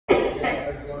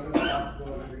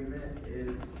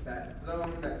that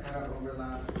zone that kind of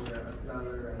overlaps where a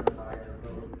seller and a buyer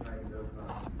both kind of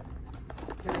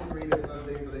can agree to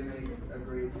something, so they may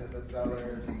agree to the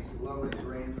seller's lowest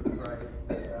range of the price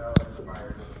to sell and the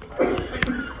buyer's highest range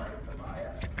of the price to buy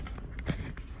at.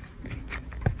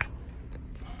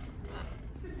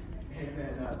 And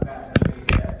then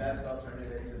that best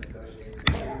alternative to negotiating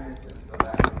agreements, and so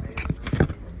that would make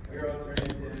your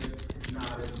alternative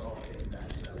not involved in that.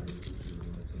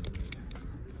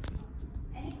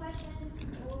 Any questions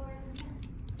or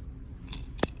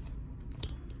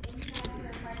thank you guys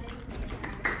for participating.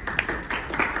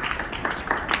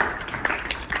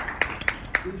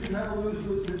 Did you have a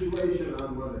lose-lose situation on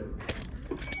Monday?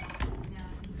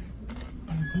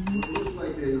 It looks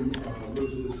like a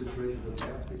lose-lose situation with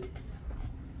that.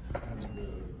 And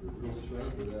the real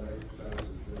strength of that exercise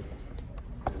is that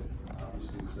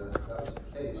obviously that was the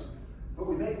case. But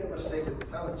we make that mistake a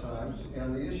ton of times, and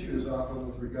the issue is often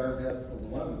with regard to ethical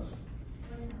dilemmas.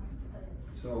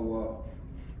 So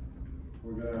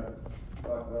we're going to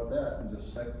talk about that in just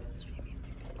a second.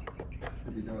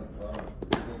 Should be done at the bottom.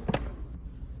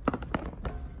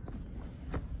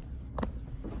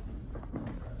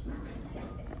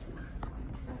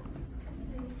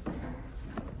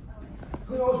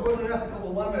 Who knows what an ethical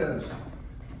dilemma is?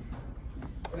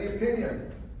 Any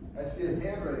opinion? I see a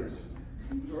hand raised,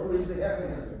 or at least a half a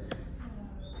hand raised.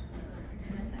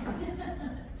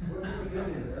 What's your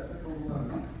opinion? Ethical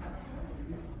dilemma.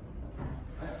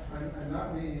 I'm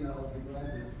not meaning I'll be glad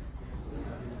to.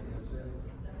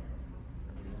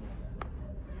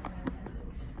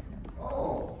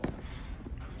 Oh,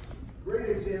 great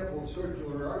example of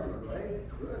circular argument,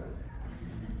 right? Good.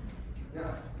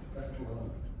 Yeah, ethical dilemma.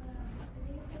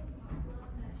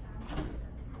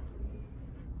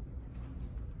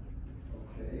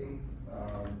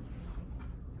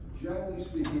 Generally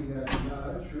speaking, that's not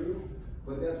untrue,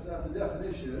 but that's not the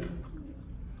definition.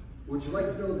 Would you like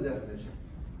to know the definition?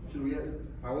 Should we?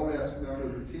 I won't ask a member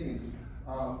of the team.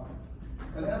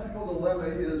 An ethical dilemma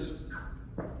is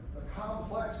a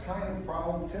complex kind of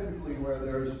problem, typically where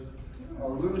there's a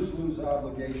lose-lose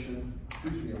obligation, a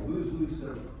lose-lose set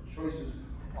of choices,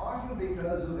 often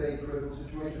because of a critical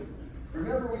situation.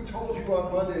 Remember, we told you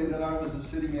on Monday that I was the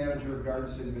city manager of Garden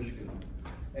City, Michigan,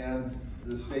 and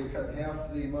the state cut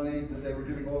half the money that they were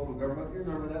giving local government. You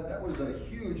remember that? That was a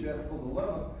huge ethical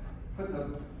dilemma. Put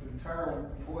the entire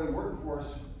employee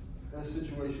workforce in a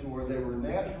situation where they were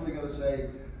naturally going to say,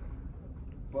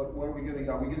 but what are we going to get?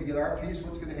 Are we going to get our piece?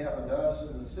 What's going to happen to us?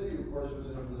 And the city, of course, was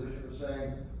in a position of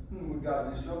saying, we've got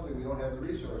to do something. We don't have the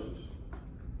resources.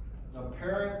 An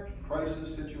apparent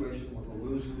crisis situation with a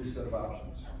lose-lose set of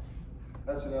options.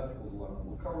 That's an ethical dilemma.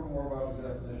 We'll cover more about the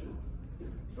definition.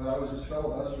 But I was just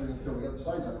filibustering until we got the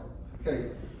slides up.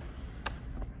 Okay.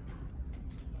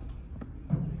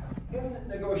 In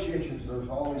negotiations, there's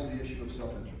always the issue of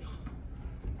self-interest.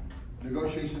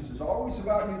 Negotiations is always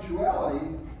about mutuality,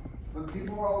 but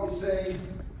people are always saying,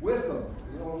 with them.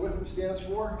 You know what with them stands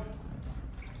for?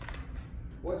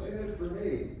 What's in it for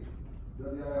me?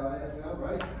 W-I-I-F-M,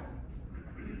 right?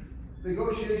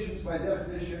 Negotiations, by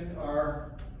definition,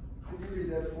 are, could you read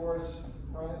that for us,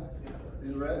 Brian? Yes, sir.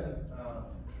 In red?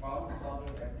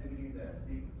 Problem-solving activity that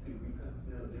seeks to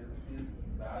reconcile differences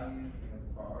in values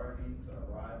and priorities to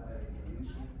arrive at a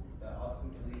solution that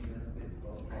ultimately benefits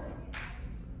both parties.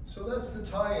 So that's the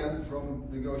tie-in from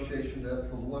negotiation to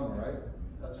ethical dilemma, right?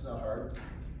 That's not hard.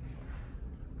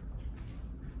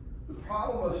 The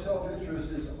problem of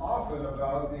self-interest is often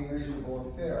about being reasonable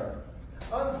and fair.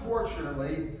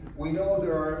 Unfortunately, we know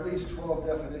there are at least 12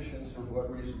 definitions of what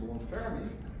reasonable and fair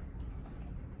mean.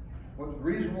 What's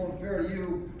reasonable and fair to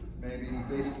you may be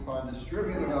based upon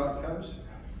distributed outcomes.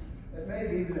 It may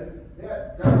be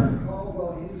that Dr.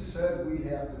 Caldwell, he said we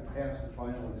have to pass the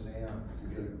final exam to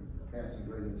get a passing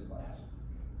grade in this class.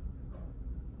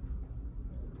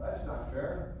 That's not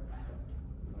fair.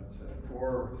 That's it.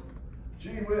 Or,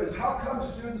 gee whiz, how come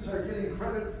students are getting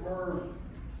credit for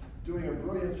doing a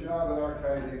brilliant job at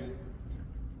archiving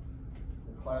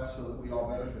the class so that we all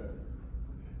benefit?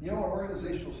 You know what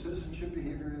organizational citizenship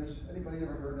behavior is? Anybody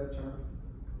ever heard that term?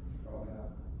 Oh,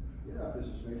 yeah. Yeah,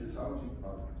 business majors, how would you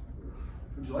probably?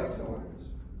 Would you like to know what it is?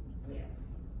 Yes.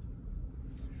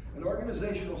 An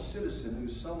organizational citizen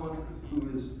is someone who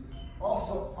is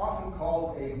also often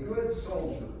called a good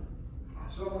soldier.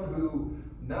 Someone who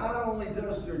not only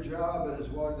does their job, but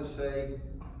is willing to say,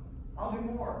 I'll do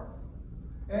more.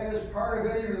 And as part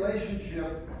of any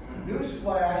relationship,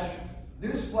 newsflash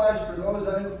for those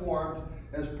uninformed,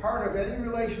 as part of any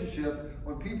relationship,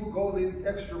 when people go the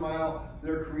extra mile,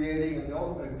 they're creating a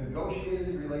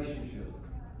negotiated relationship.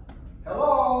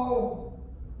 Hello?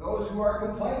 Those who are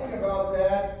complaining about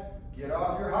that, Get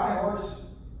off your high horse.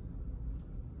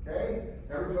 Okay?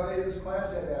 Everybody in this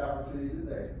class had that opportunity, didn't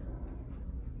they?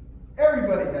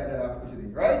 Everybody had that opportunity,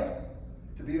 right?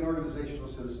 To be an organizational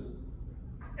citizen.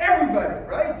 Everybody,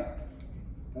 right?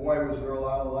 Boy, was there a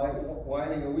lot of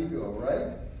whining a week ago,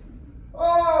 right?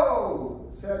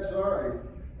 Oh, sad sorry.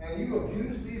 And you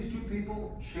abused these two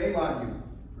people, shame on you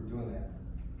for doing that.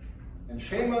 And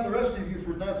shame on the rest of you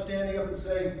for not standing up and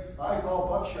saying, I call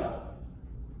buckshot.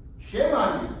 Shame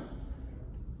on you.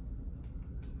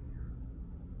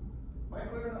 Am I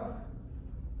clear enough?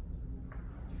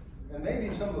 And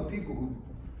maybe some of the people who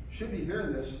should be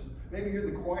hearing this, maybe you're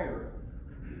the choir.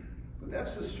 But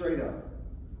that's just straight up.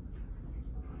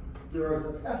 There is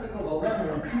an ethical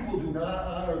dilemma when people do not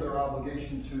honor their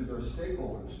obligation to their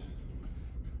stakeholders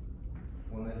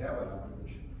when they have an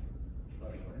obligation. By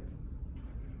the way,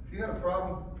 if you had a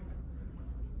problem,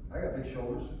 I got big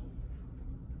shoulders.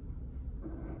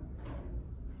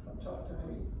 Come talk to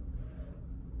me.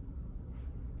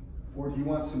 Or do you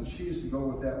want some cheese to go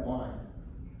with that wine?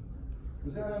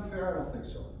 Is that unfair? I don't think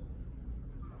so.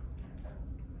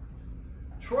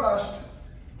 Trust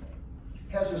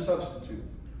has a substitute.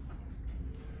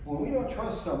 When we don't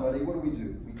trust somebody, what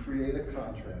do? We create a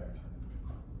contract,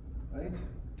 right?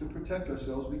 To protect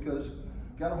ourselves because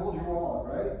you got to hold your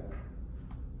wallet, right?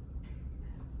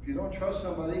 If you don't trust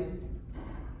somebody,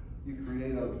 you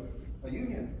create a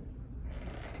union,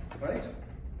 right?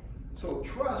 So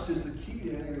trust is the key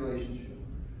to any relationship.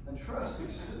 And trust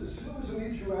assumes a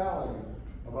mutuality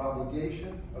of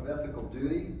obligation, of ethical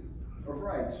duty, of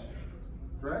rights,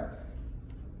 correct?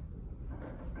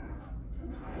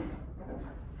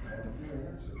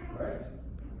 Right?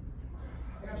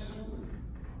 Absolutely.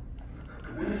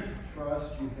 With trust,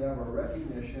 you have a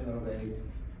recognition of a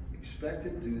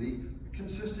expected duty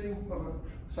consisting of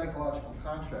a psychological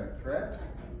contract, correct?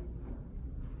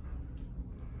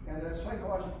 And that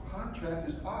psychological contract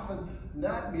is often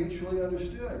not mutually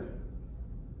understood.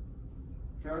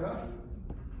 Fair enough?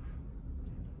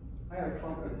 I had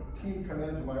a team come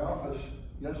into my office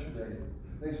yesterday.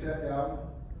 They sat down.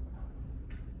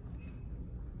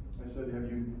 I said,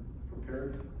 have you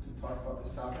prepared to talk about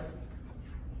this topic?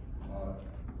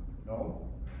 No.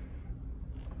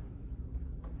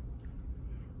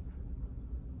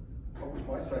 What was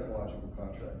my psychological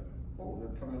contract? Oh,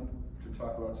 they're coming to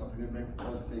talk about something, they make the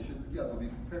presentation. Yeah, they'll be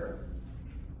prepared.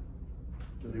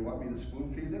 Do they want me to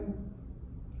spoon feed them?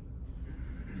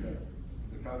 Is that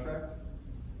the contract?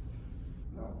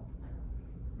 No.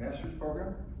 Master's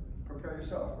program? Prepare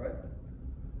yourself, right?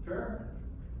 Fair?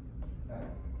 Okay.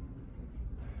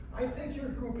 I think your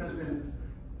group has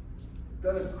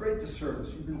done a great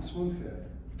disservice. You've been spoon-fed.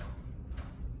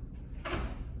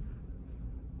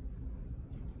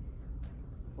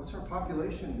 What's our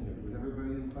population here? With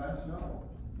everybody in class? No.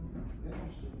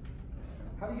 Interesting.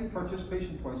 How do you get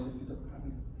participation points if you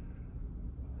don't?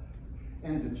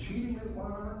 And the cheating that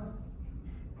went on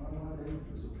one day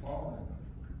was appalling.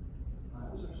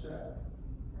 I was upset.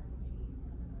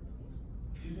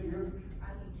 Excuse me, you're?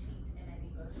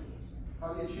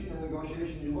 How do you cheat in a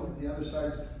negotiation? You look at the other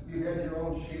side, you had your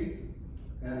own sheet,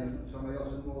 and if somebody else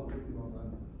says, well,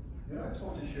 you're not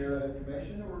supposed to share that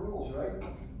information. There were rules, right?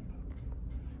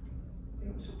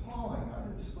 It was appalling. I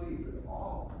didn't sleep at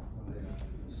all one day. I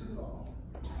didn't sleep at all.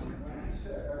 I was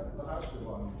sick. I went to the hospital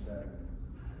on Saturday.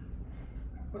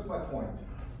 What's my point?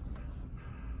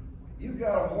 You've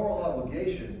got a moral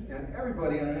obligation, and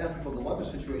everybody in an ethical dilemma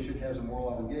situation has a moral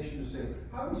obligation to say,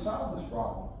 how do we solve this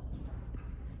problem?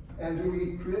 And do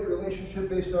we create a relationship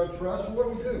based on trust? And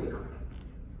what do we do?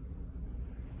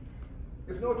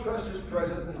 If no trust is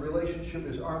present and the relationship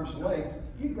is arm's length,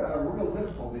 you've got a real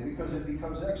difficulty because it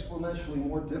becomes exponentially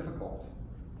more difficult.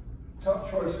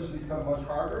 Tough choices become much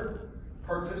harder.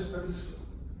 Participants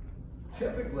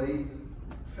typically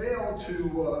fail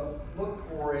to look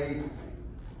for a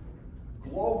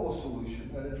global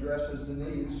solution that addresses the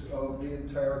needs of the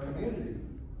entire community.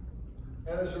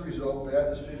 And as a result,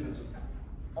 bad decisions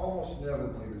almost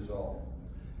inevitably result.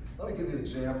 Let me give you an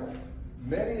example.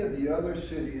 Many of the other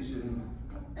cities in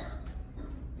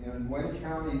Wayne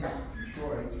County,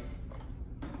 Detroit,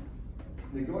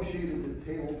 negotiated the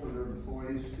table for their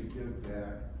employees to give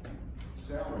back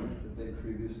salary that they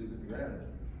previously been granted.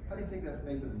 How do you think that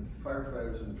made the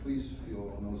firefighters and the police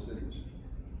feel in those cities?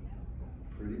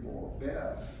 Pretty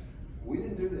bad. We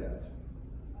didn't do that.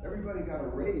 Everybody got a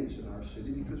raise in our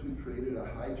city because we created a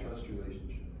high trust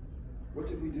relationship. What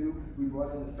did we do? We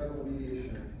brought in the Federal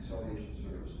Mediation and Conciliation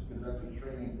Service, conducted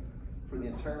training for the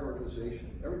entire organization.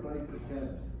 Everybody could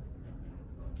attend.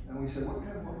 And we said, what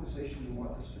kind of organization do you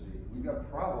want this to be? We've got a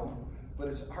problem, but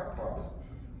it's our problem.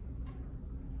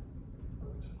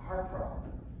 It's our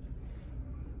problem.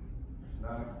 It's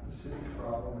not the city's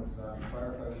problem, it's not the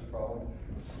firefighters' problem.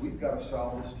 We've got to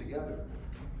solve this together.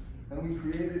 And we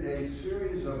created a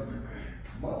series of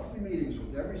monthly meetings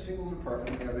with every single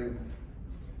department, having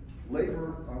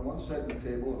labor on one side of the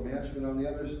table and management on the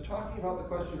others, talking about the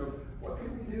question of what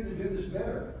can we do to do this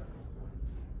better?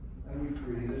 And we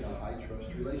created a high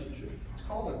trust relationship. It's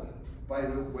called, by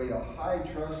the way, a high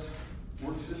trust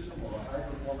work system or a high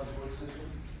performance work system.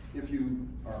 If you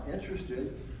are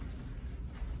interested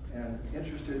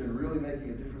in really making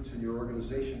a difference in your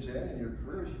organizations and in your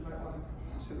careers, you might want to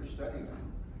consider studying it.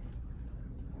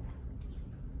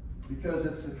 Because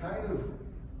it's the kind of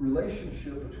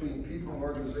relationship between people and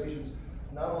organizations.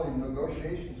 It's not only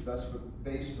negotiations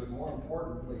based, but more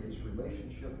importantly, it's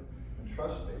relationship and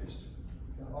trust based.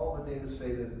 And all the data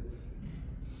say that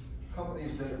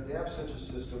companies that adapt such a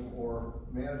system or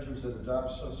managers that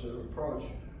adopt such an approach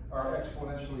are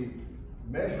exponentially,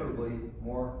 measurably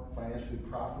more financially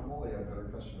profitable. They have better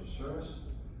customer service.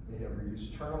 They have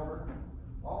reduced turnover.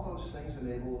 All those things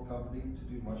enable a company to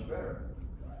do much better.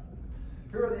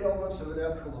 Here are the elements of an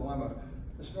ethical dilemma.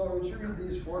 Ms. Miller, would you read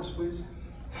these for us, please?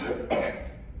 A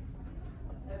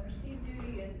perceived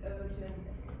duty is owed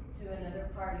to another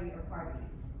party or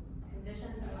parties.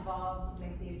 Conditions involved to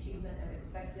make the achievement of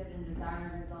expected and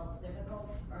desired results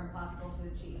difficult or impossible to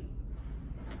achieve.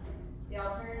 The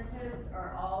alternatives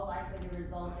are all likely to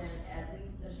result in at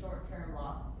least a short-term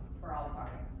loss for all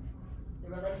parties. The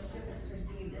relationship is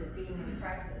perceived as being in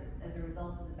crisis as a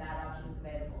result of the bad options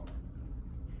available.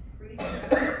 Freezing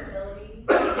flexibility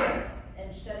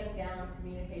and shutting down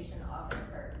communication often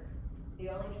occurs. The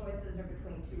only choices are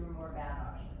between two or more bad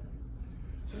options.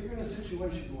 So you're in a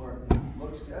situation where it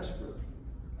looks desperate,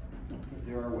 but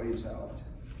there are ways out.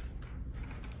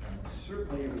 And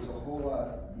certainly it was a whole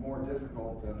lot more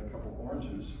difficult than a couple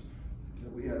oranges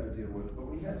that we had to deal with, but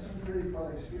we had some very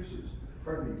fun excuses.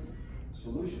 Pardon me,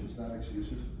 solutions, not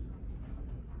excuses.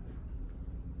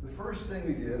 The first thing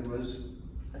we did was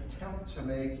attempt to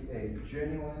make a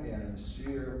genuine and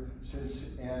sincere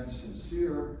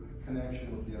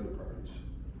connection with the other parties.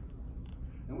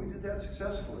 And we did that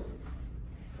successfully.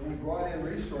 And we brought in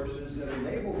resources that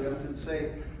enabled them to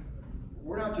say,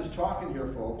 we're not just talking here,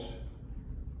 folks.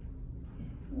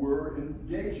 We're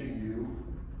engaging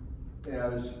you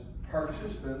as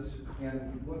participants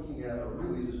in looking at a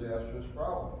really disastrous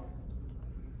problem.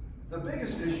 The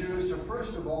biggest issue is to,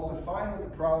 first of all, define what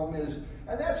the problem is,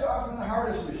 and that's often the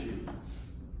hardest issue.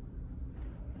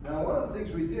 Now, one of the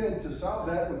things we did to solve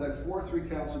that with a 4-3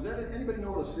 council, did anybody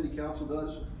know what a city council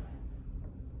does?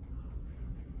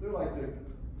 They're like the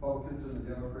Republicans and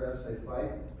the Democrats, they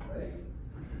fight, right?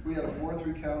 We had a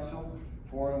 4-3 council,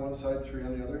 4 on one side, 3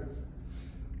 on the other.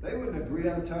 They wouldn't agree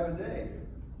on the time of day.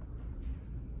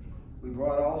 We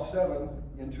brought all 7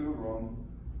 into a room,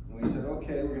 and we said,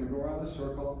 okay, we're going to go around the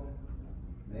circle,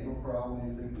 name a problem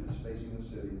you think is facing the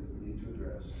city that we need to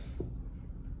address.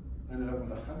 Ended up with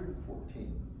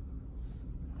 114.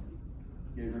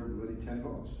 Gave everybody 10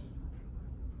 votes.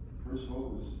 First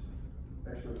vote was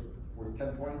extra worth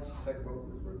 10 points, second vote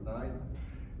was worth 9.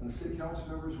 And the city council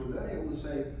members were then able to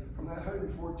say, from that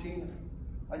 114,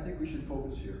 I think we should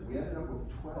focus here. We ended up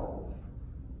with 12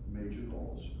 major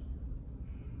goals.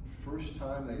 First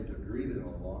time they'd agreed in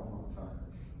a long, long time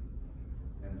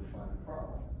and defined the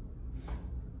problem.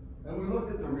 And we looked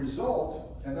at the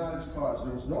result and not its cause.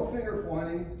 There was no finger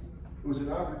pointing. It was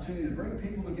an opportunity to bring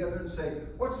people together and say,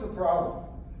 what's the problem?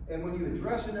 And when you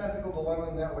address an ethical dilemma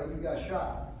in that way, you got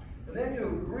shot. And then you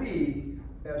agree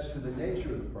as to the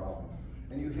nature of the problem.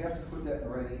 And you have to put that in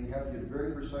writing. You have to get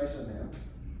very precise on that.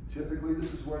 Typically,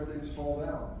 this is where things fall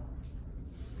down.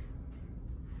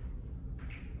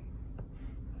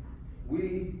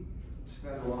 We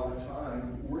spent a lot of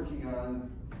time working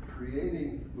on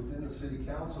creating within the city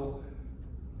council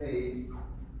a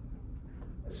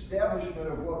establishment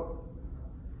of what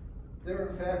there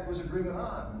in fact was agreement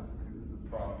on with the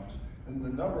problems. And the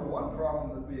number one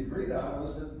problem that we agreed on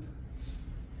was that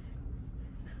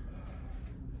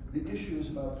the issue is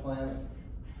about planning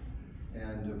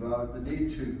and about the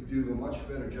need to do a much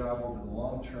better job over the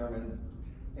long term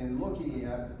and looking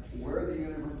at where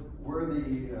the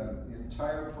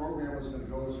entire program was going to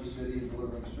go as a city in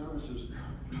delivering services,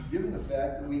 given the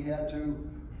fact that we had to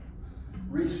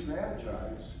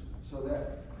re-strategize. So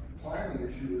that planning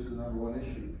issue is the number one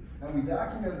issue. And we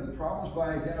documented the problems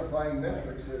by identifying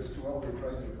metrics as to what we're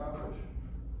trying to accomplish.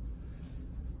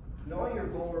 Knowing your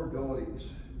vulnerabilities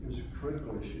is a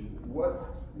critical issue.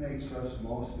 What makes us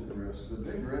most at risk? The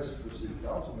big risk for city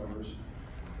council members,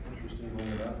 interestingly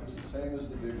enough, is the same as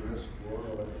the big risk for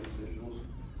elected officials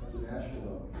at the national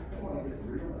level. They want to get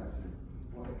reelected.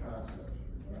 They want to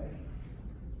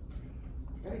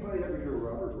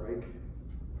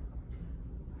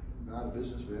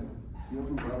businessman. You know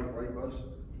who Robert Wright was?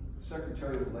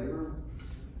 Secretary of Labor.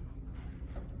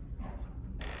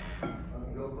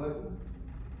 Bill Clinton.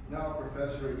 Now a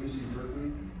professor at UC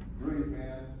Berkeley. Brilliant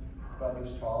man, about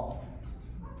this tall.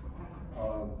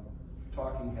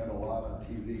 Talking head a lot on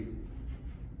TV.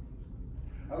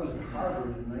 I was at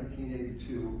Harvard in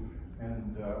 1982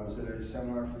 and was at a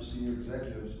seminar for senior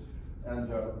executives,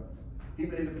 and he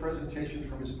made a presentation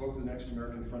from his book, The Next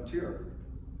American Frontier.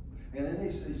 And then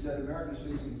he said, America is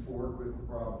facing 4 critical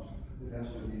problems it has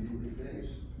to immediately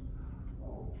face.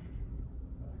 Oh,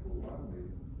 that's a lot of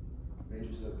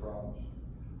major set of problems.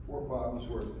 4 problems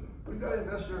were, we've got to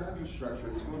invest in our infrastructure.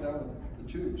 It's going down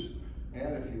the tubes.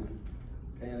 And if you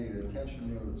pay any attention,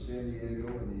 you know, that San Diego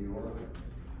and New York,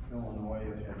 Illinois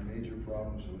have had major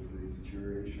problems with the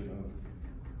deterioration of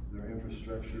their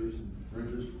infrastructures and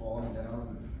bridges falling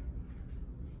down.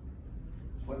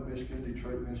 Flint, Michigan,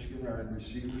 Detroit, Michigan are in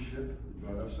receivership,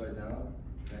 gone upside down,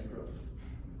 bankrupt.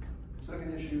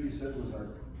 Second issue, he said, was our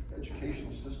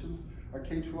educational system. Our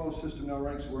K-12 system now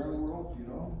ranks where in the world, you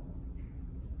know?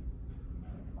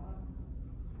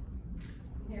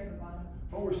 Near the bottom.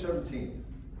 Oh, we're 17th.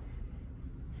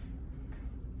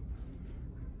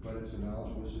 But it's a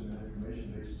knowledge, wisdom, and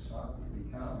information-based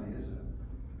economy, isn't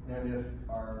it? And if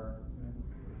our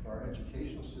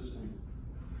educational system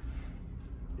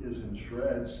is in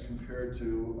shreds compared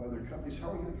to other countries, how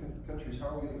are we going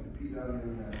to compete on an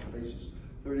international basis?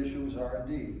 Third issue is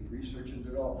R&D, research and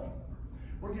development.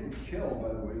 We're getting killed, by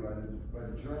the way, by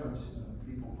the Germans and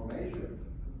people from Asia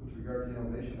with regard to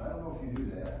innovation. I don't know if you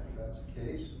knew that, if that's the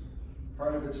case.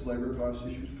 Part of it's labor cost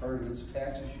issues, part of it's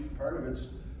tax issues, part of it's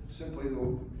simply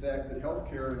the fact that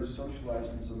healthcare is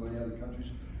socialized in so many other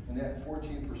countries, and that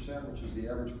 14%, which is the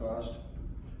average cost,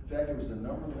 in fact, it was the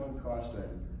 #1 cost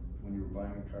item when you were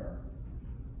buying a car.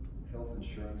 Health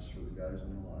insurance for the guys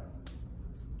on the line.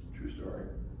 True story.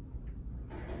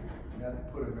 And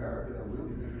that put America in a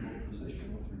really difficult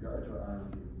position with regard to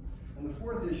R&D. And the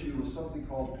fourth issue was something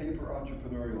called paper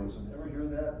entrepreneurialism. Ever hear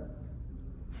that?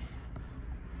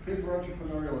 Paper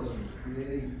entrepreneurialism,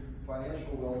 creating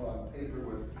financial wealth on paper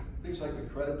with things like the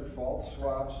credit default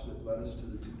swaps that led us to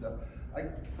the 2000. I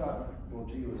thought, well,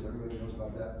 gee whiz, everybody knows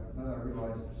about that. But then I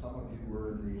realized that some of you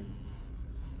were in the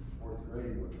 4th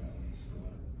grade when that was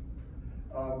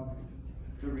going on.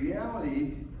 The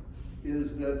reality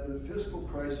is that the fiscal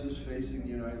crisis facing the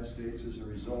United States is a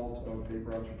result of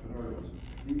paper entrepreneurialism.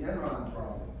 The Enron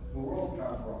problem, the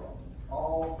WorldCom problem,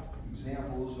 all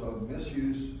examples of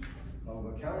misuse of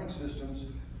accounting systems.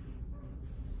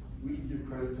 We can give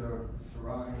credit to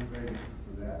Ron and Craig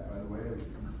for that, by the way. It was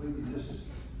completely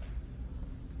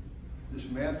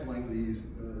dismantling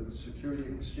the Security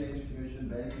and Exchange Commission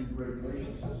banking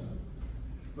regulation system.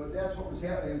 But that's what was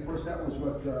happening. Of course, that was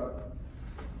what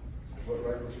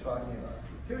Wright was talking about.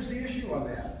 Here's the issue on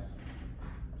that.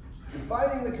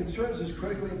 Defining the concerns is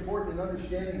critically important in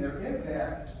understanding their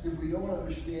impact if we don't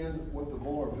understand what the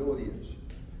vulnerability is.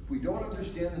 If we don't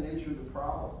understand the nature of the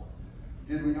problem.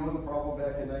 Did we know the problem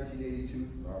back in 1982?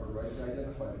 Robert Wright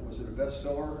identified it. Was it a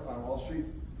bestseller on Wall Street?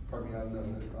 Pardon me,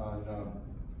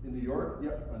 in New York?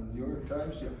 Yep, on New York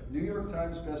Times? Yep. New York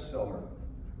Times bestseller.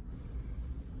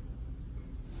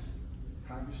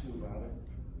 Congress knew about it.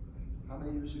 How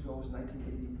many years ago was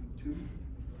 1982?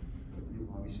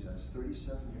 Let me see, that's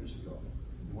 37 years ago.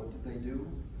 And what did they do?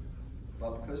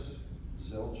 Bupkis,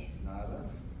 zilch, nada.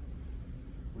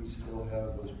 We still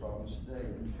have those problems today.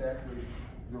 In fact,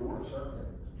 they're worse, aren't they?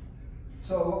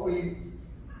 So what we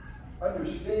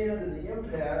understand and the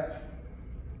impact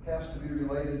has to be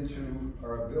related to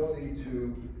our ability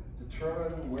to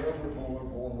determine where we're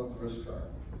vulnerable and what the risks are.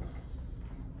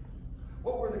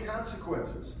 What were the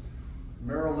consequences?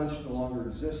 Merrill Lynch no longer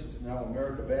exists. It's now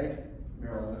America Bank.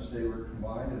 Merrill Lynch, they were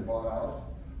combined and bought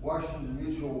out. Washington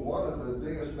Mutual, one of the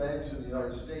biggest banks in the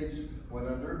United States, went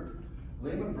under.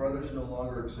 Lehman Brothers no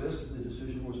longer exists. The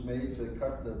decision was made to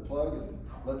cut the plug and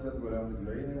let them go down the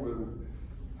drain.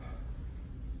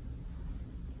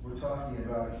 We're talking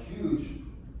about a huge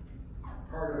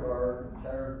part of our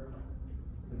entire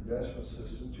investment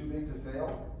system. Too big to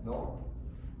fail? No.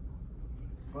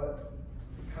 But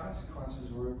the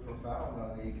consequences were profound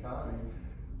on the economy.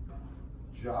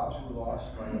 Jobs were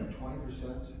lost by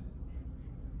 20%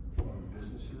 of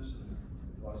businesses, and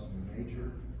lost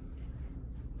major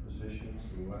positions.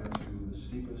 We went into the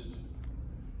steepest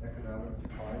economic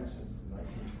decline since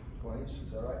the 1920s.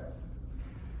 Is that right?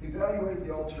 Evaluate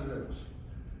the alternatives.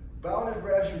 Bounded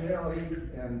rationality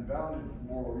and bounded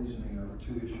moral reasoning are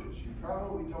the 2 issues. You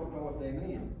probably don't know what they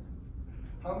mean.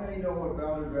 How many know what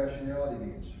bounded rationality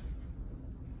means?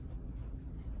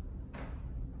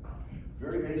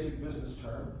 Very basic business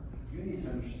term. You need to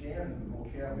understand the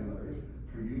vocabulary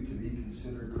for you to be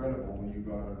considered credible when you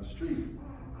go out on the street.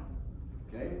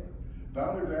 Okay?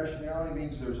 Bounded rationality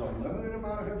means there's a limited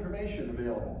amount of information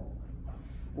available,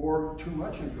 or too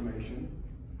much information,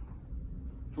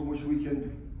 from which we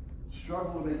can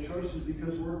struggle to make choices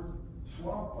because we're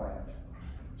swamped by it.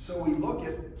 So we look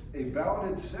at a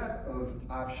bounded set of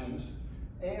options,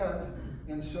 and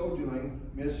in so doing,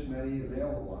 miss many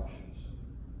available options.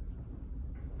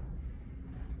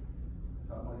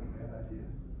 Sound like a bad idea?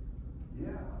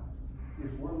 Yeah.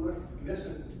 If we're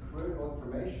missing critical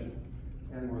information,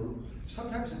 and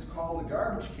sometimes it's called the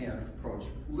garbage can approach.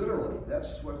 Literally,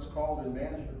 that's what it's called in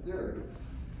management theory.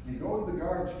 You go to the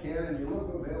garbage can and you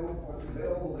look at what's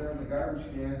available there in the garbage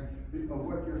can of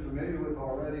what you're familiar with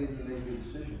already, and you make a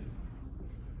decision.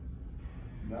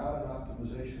 Not an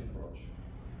optimization approach.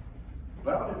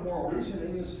 Bounded moral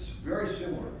reasoning is very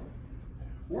similar.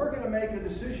 We're going to make a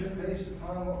decision based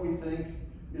upon what we think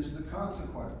is the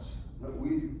consequence that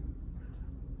we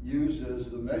use as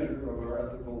the measure of our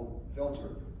ethical filter.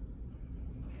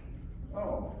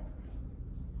 Oh,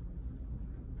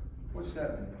 what's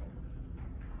that mean?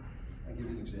 I'll give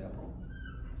you an example.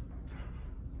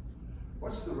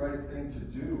 What's the right thing to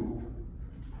do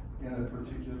in a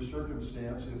particular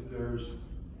circumstance if there's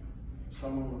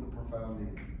someone with a profound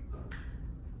need,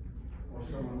 or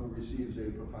someone who receives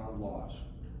a profound loss?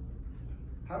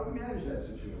 How do we manage that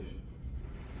situation?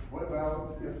 What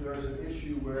about if there's an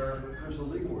issue where there's a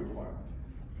legal requirement?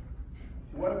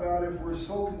 What about if we're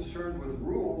so concerned with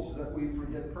rules that we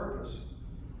forget purpose?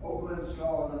 Oakland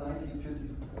saw in the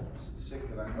 1950s, it's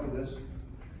sick that I know this,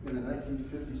 in a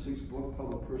 1956 book,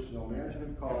 Public Personnel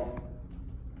Management, called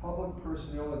Public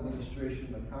Personnel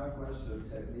Administration, the Conquest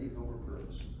of Technique over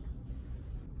Purpose.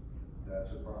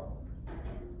 That's a problem.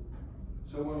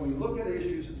 So when we look at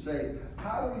issues and say,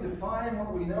 how do we define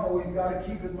what we know, we've got to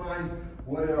keep in mind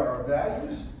what are our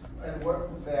values and what,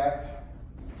 in fact,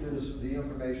 is the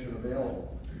information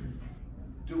available.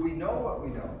 Do we know what we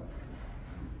know?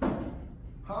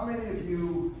 How many of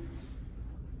you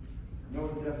know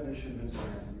the definition of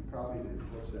insanity? You probably do.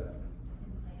 What's that?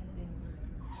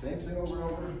 Same thing over and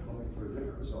over, only for a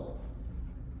different result.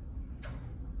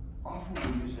 Often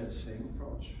we use that same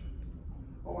approach.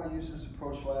 Oh, I used this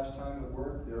approach last time at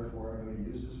work, therefore I'm going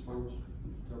to use this approach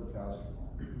until the cows come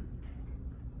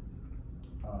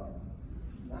home.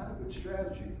 Not a good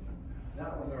strategy.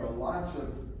 Not when there are lots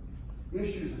of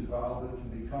issues involved that can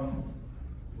become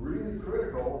really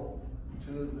critical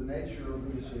to the nature of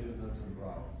the decision that's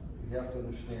involved. We have to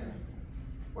understand.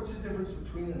 What's the difference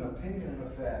between an opinion and a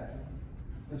fact?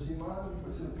 Ms. Iman,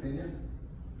 what's an opinion?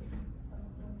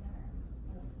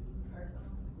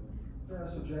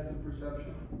 Subjective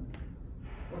perception.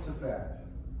 What's a fact?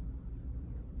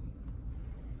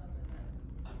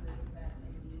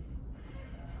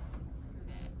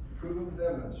 Proven with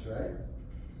evidence, right?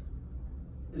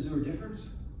 Is there a difference?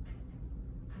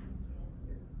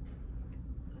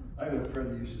 I have a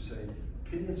friend who used to say,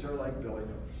 opinions are like belly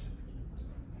notes.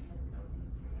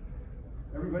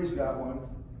 Everybody's got one.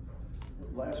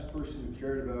 The last person who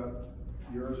cared about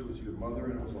yours was your mother,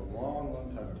 and it was a long, long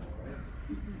time ago, right?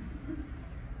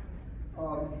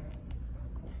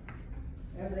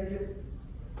 And they get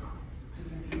to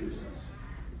confuse us.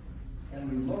 And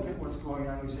we look at what's going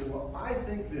on, we say, well, I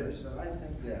think this, and I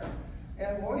think that.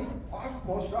 And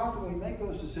most often we make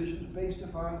those decisions based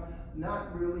upon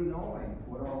not really knowing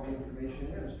what all the information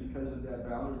is because of that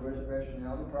bounded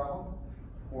rationality problem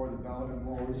or the bounded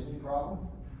moral reasoning problem.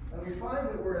 And we find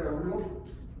that we're in a real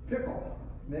pickle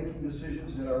making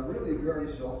decisions that are really very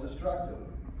self-destructive.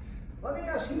 Let me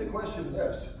ask you the question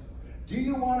this. Do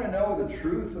you want to know the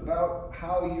truth about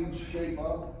how you shape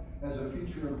up as a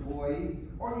future employee?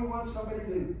 Or do you want somebody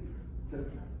to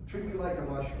treat you like a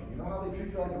mushroom? You know how they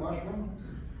treat you like a mushroom?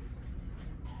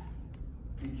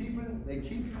 They keep you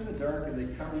in the dark and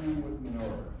they cover you with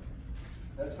manure.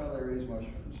 That's how they raise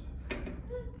mushrooms.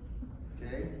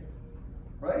 Okay?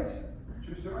 Right?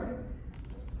 True story?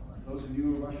 Those of you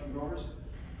who are mushroom growers,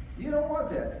 you don't want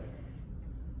that.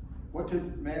 What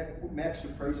did Max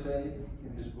Dupre say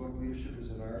in his book, Leadership is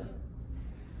an Art?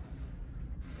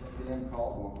 What Dan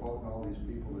Caldwell quoting all these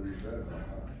people that he's read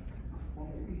about.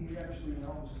 Well, maybe he actually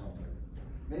knows something.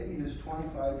 Maybe his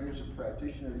 25 years of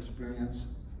practitioner experience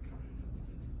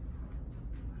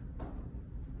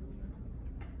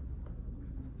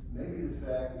maybe the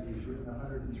fact that he's written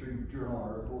 103 journal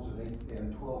articles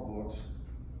and 12 books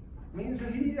means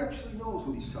that he actually knows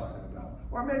what he's talking about.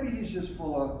 Or maybe he's just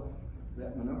full of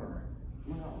that manure.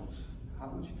 Who knows? How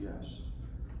would you guess?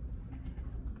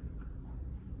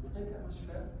 I think that was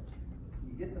fair.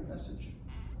 You get the message.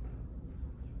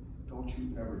 don't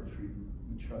you ever treat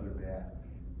each other bad.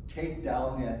 Take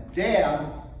down that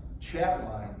damn chat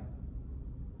line.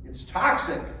 It's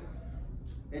toxic,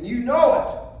 and you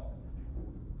know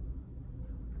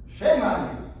it. Shame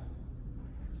on you.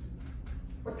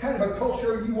 What kind of a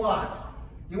culture you want?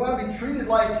 You want to be treated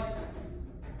like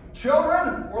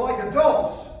children or like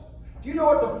adults? Do you know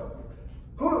what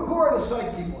who are the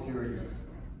psych people here again?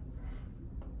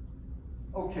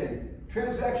 Okay,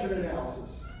 transaction analysis.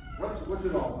 What's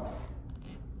it all about?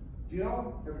 Do you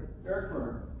know? Eric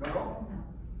Byrne? No?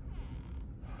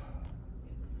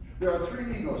 There are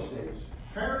 3 ego states: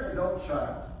 parent, adult,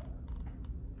 child.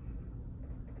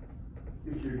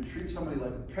 If you treat somebody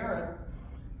like a parent,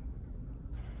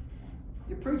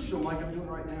 you preach to them like I'm doing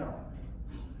right now.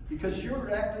 Because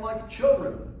you're acting like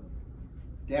children.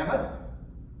 Damn it.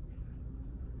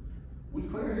 We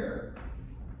clear here.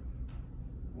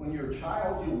 When you're a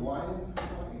child, you whine and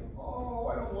complain. Oh,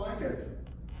 I don't like it.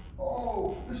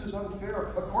 Oh, this is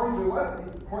unfair. According to what?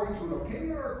 According to an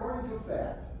opinion or according to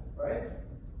fact? Right?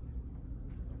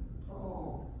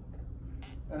 Oh.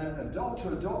 And an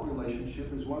adult-to-adult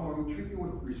relationship is one where we treat you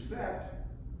with respect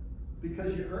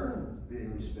because you earn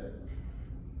being respected.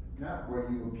 Not where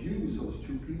you abuse those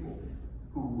 2 people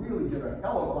who really did a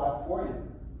hell of a lot for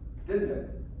you, didn't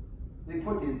they? They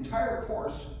put the entire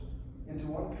course into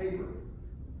one paper,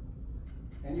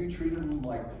 and you treated them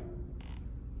like,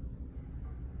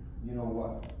 you know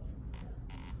what?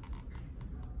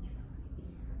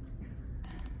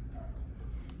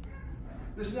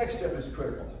 This next step is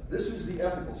critical. This is the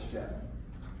ethical step.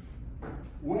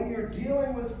 When you're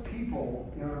dealing with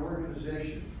people in an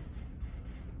organization,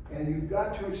 and you've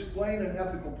got to explain an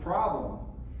ethical problem,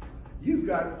 you've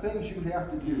got things you have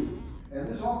to do. And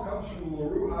this all comes from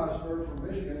LaRue Hosberg from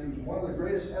Michigan. He was one of the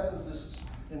greatest ethicists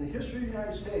in the history of the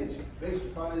United States based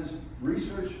upon his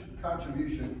research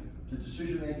contribution to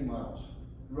decision-making models.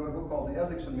 He wrote a book called The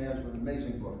Ethics of Management, an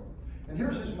amazing book. And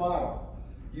here's his motto.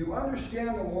 You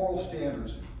understand the moral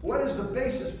standards. What is the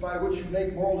basis by which you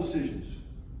make moral decisions?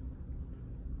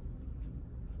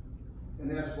 And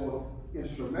that's both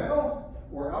instrumental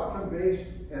or outcome-based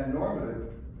and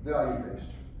normative,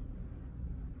 value-based.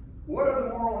 What are the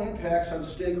moral impacts on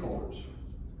stakeholders?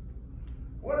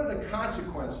 What are the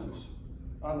consequences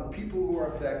on the people who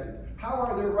are affected? How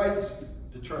are their rights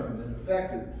determined and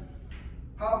affected?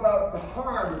 How about the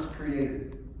harm that's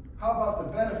created? How about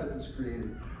the benefit that's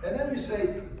created? And then you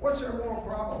say, what's our moral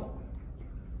problem?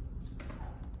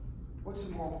 What's the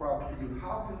moral problem for you?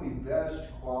 How can we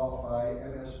best qualify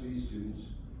MSB students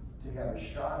to have a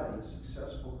shot at a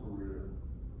successful career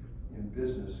in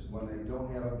business when they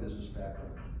don't have a business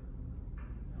background?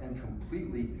 And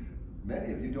completely,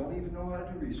 many of you don't even know how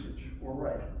to do research or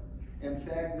write. In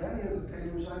fact, many of the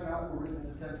papers I got were written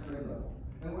at the 10th grade level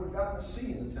and would have gotten a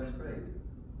C in the 10th grade.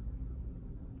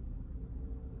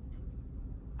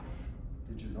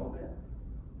 Did you know that?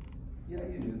 Yeah,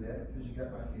 you knew that because you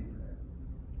got my feedback.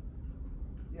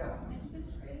 Yeah. Did you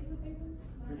finish grading the papers?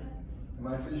 Am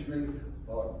I finished grading?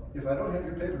 Well, if I don't have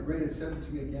your paper graded, send it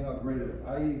to me again, I'll grade it.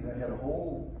 I had a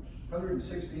whole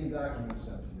 116 documents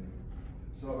sent to me.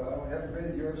 So if I don't have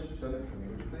graded yours, send it to me,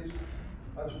 would you please?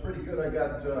 I was pretty good. I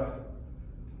got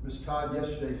Miss Todd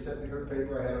yesterday sent me her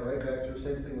paper. I had it right back to her.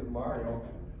 Same thing with Mario.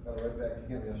 Got it right back to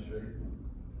him yesterday.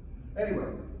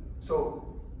 Anyway, so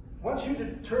once you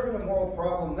determine the moral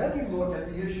problem, then you look at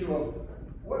the issue of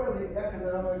what are the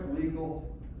economic, legal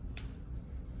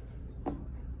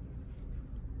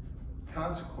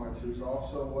consequences.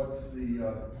 Also, what's the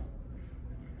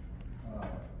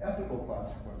ethical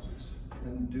consequences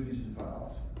and the duties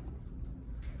involved.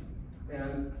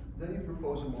 And then you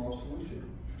propose a moral solution.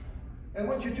 And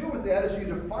what you do with that is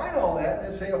you define all that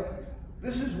and say, oh,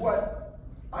 this is what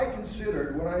I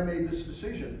considered when I made this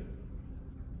decision.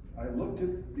 I looked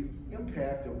at the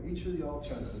impact of each of the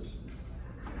alternatives.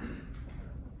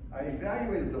 I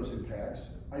evaluated those impacts.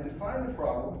 I defined the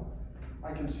problem.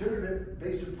 I considered it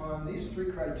based upon these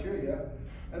 3 criteria.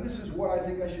 And this is what I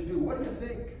think I should do. What do you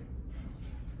think?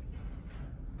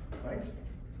 Right? Does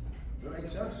that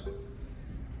make sense?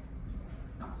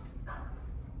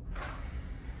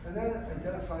 And then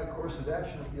identify a course of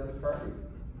action with the other party.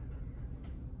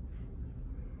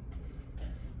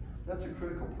 That's a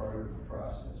critical part of the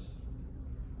process.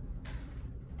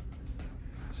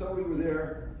 So we were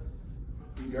there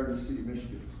in Garden City,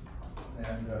 Michigan,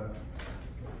 and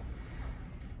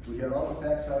we had all the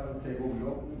facts out on the table. We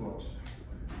opened the books.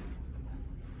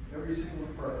 Every single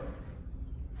part.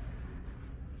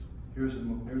 Here's the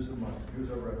money. Here's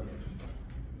our revenues.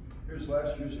 Here's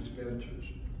last year's expenditures.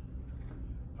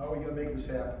 How are we going to make this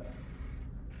happen?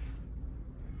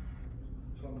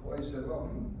 So employees said, well,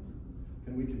 we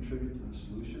Can we contribute to the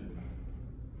solution?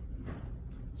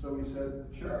 So we said,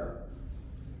 sure.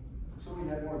 So we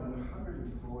had more than 100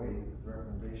 employee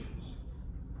recommendations.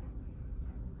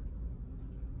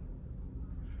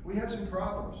 We had some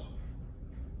problems.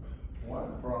 One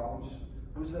of the problems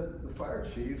was that the fire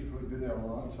chief, who had been there a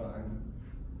long time,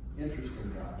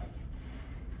 interesting guy.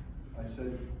 I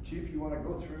said, Chief, you want to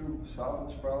go through solving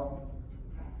this problem?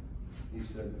 He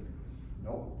said,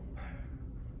 nope.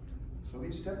 So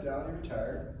he stepped down and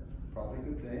retired, probably a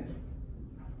good thing,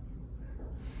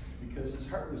 because his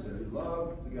heart was there. He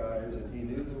loved the guys and he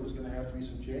knew there was going to have to be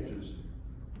some changes.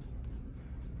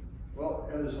 Well,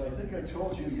 as I think I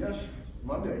told you,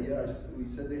 Monday, we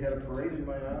said they had a parade in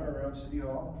my honor around City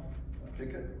Hall, a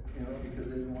picket, because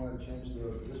they didn't want to change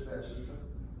the dispatch system.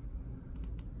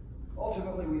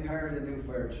 Ultimately, we hired a new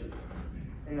fire chief,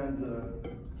 and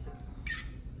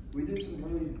we did some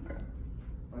really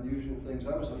unusual things.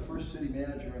 I was the first city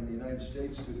manager in the United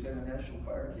States to attend a National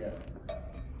Fire Academy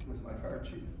with my fire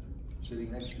chief,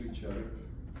 sitting next to each other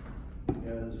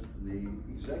as the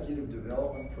executive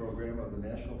development program of the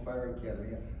National Fire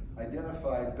Academy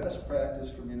identified best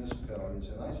practice for municipalities.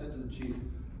 And I said to the chief,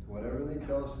 whatever they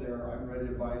tell us there, I'm ready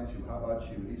to buy into. How about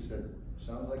you? And he said,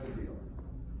 sounds like a deal.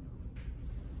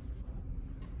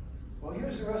 Well,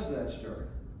 here's the rest of that story.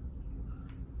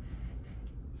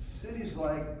 Cities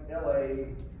like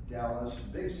LA, Dallas,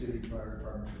 big city fire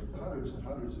departments with hundreds and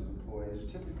hundreds of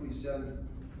employees typically send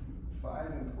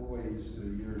 5 employees a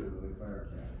year to the fire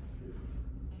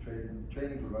academy.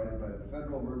 Training provided by the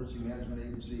Federal Emergency Management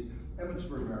Agency,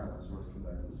 Emmitsburg, Maryland is where it's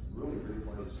conducted. It's a really great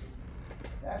place.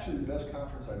 Actually, the best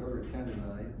conference I've ever attended,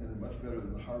 and much better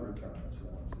than the Harvard conference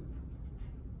I went to.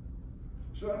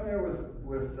 So I'm there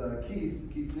with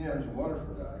Keith Nims, a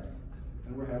wonderful guy,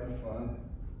 and we're having fun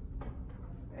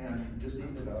and just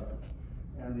eating it up.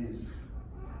 And these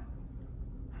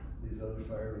other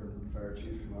fire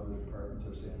chiefs from other departments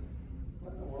are saying,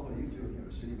 what in the world are you doing? You're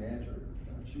a city manager.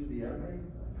 Aren't you the enemy?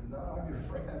 I said, no, I'm your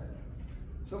friend.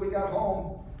 So we got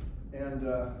home, and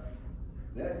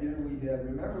that year we had,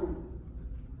 remember,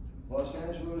 Los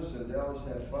Angeles and Dallas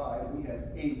had 5. We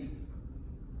had 8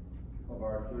 of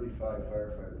our 35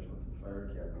 firefighters went to the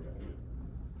fire academy that year.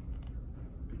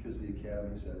 Because the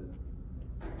academy said,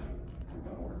 we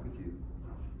want to work with you.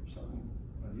 Something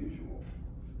unusual.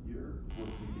 You're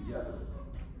working together.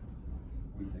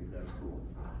 We think that's cool.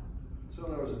 So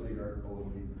there was a big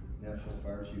article in the National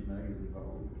Fire Chief magazine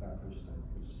about what we accomplished, and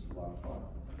it was just a lot of fun.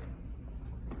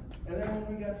 And then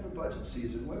when we got to the budget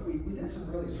season, we did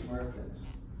some really smart things.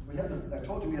 I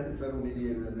told you we had the federal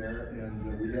mediator in there, and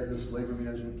we had this labor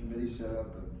management committee set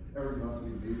up, and every month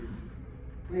we'd meet.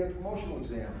 We had promotional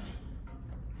exams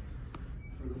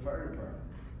for the fire department.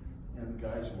 And the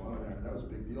guys wanted that. That was a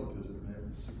big deal because it had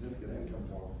significant income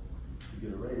for them to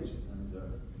get a raise and to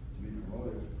be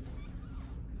promoted.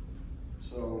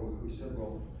 So we said,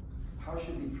 well, how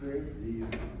should we create the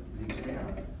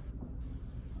exam?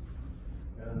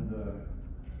 And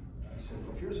I said,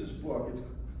 well, here's this book. It's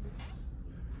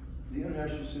the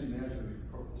International City Management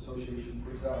Association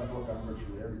puts out a book on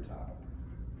virtually every topic.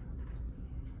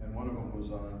 And one of them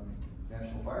was on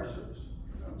National Fire Service.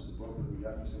 And that was the book that we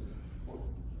got. And we said, well,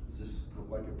 does this look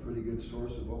like a pretty good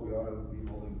source of what we ought to be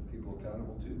holding people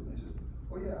accountable to? And they said,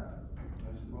 oh yeah.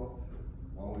 And I said, well,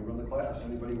 while we run the class,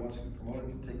 anybody who wants to be promoted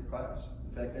can take the class.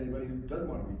 In fact, anybody who doesn't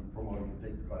want to be promoted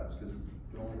can take the class because it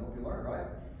can only help you learn,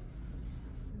 right?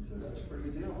 He said, that's a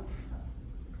pretty good deal.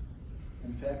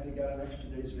 In fact, they got an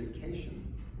extra day's vacation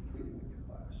completing the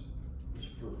class. Which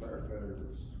for a firefighter,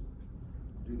 that's,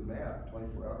 do the math,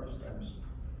 24 hours times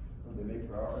what they make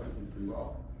per hour, they do pretty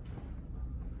well.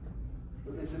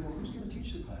 But they said, well, who's going to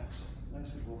teach the class? And I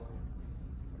said, well,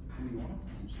 who do you want to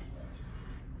teach the class?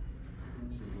 And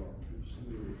he said, well, there's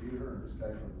somebody over here, and this guy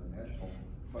from the National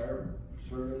Fire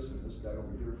Service, and this guy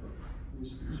over here from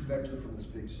this inspector from this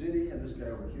big city, and this guy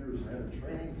over here who's head of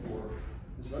training for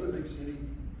this other big city.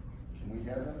 Can we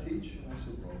have them teach? And I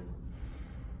said, well,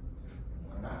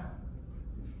 why not?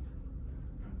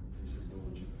 He said, well,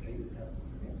 would you pay to have them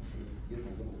come in so you give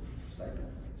them a little stipend?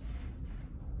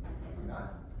 Why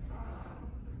not?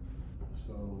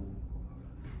 So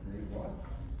they what?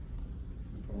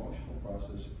 The promotional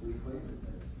process pretty clean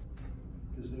today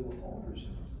because they were owners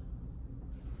of it.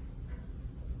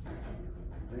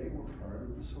 They were part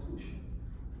of the solution.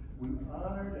 We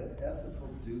honored an ethical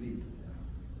duty to them.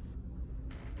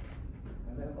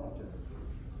 And they loved it.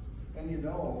 And you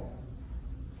know,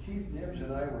 Keith Nims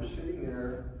and I were sitting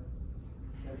there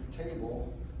at the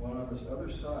table when on this other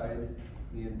side,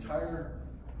 the entire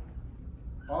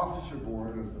officer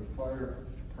board of the fire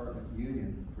department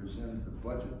union presented the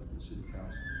budget to the city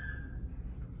council.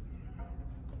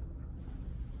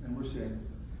 And we're saying,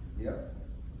 yep,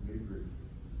 we agree.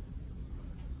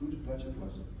 Whose budget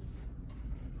was it?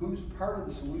 Whose part of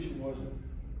the solution was it?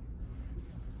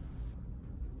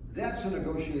 That's a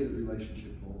negotiated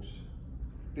relationship, folks.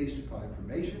 Based upon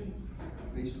information,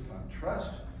 based upon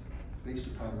trust, based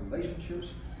upon relationships,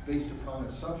 based upon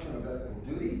assumption of ethical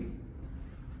duty.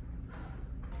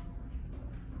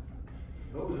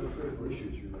 Those are critical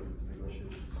issues related to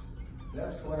negotiations.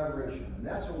 That's collaboration, and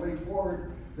that's a way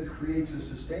forward that creates a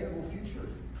sustainable future.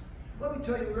 Let me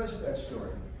tell you the rest of that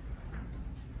story.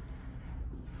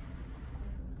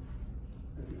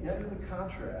 At the end of the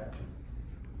contract,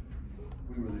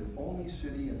 we were the only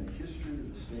city in the history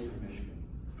of the state of Michigan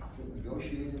that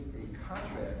negotiated a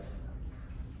contract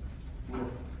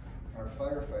with our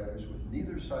firefighters with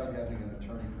neither side having an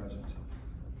attorney present.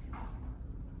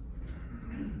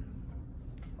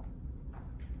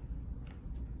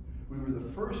 We were the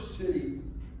first city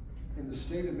in the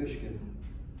state of Michigan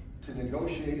to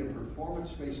negotiate a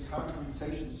performance-based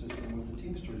compensation system with the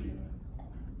Teamsters Union.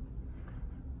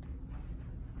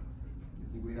 You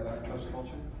think we had high trust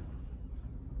culture?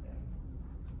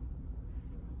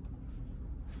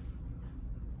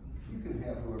 You can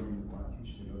have whoever you want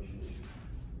teach negotiation.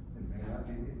 It may not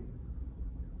be me.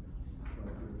 But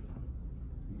if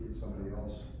you get somebody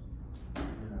else,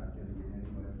 you're not going to get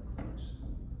anybody close.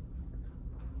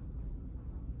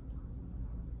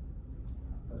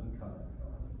 Doesn't come that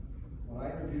far. When I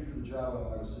interviewed for the job on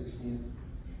August 16th,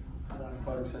 John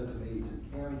Clark said to me, he said,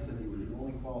 Cam, he said, you were the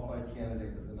only qualified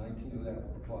candidate of the 19 who that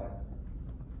applied.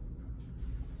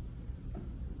 I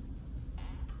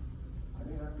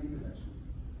may not be here next week.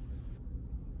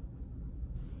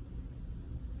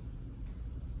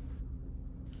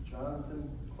 Jonathan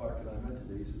Clark and I met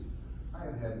today. He says, I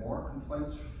have had more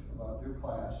complaints about your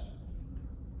class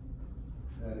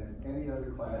than in any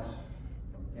other class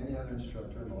from any other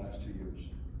instructor in the last 2 years.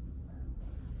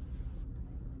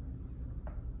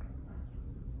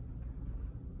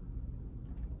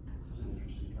 This is an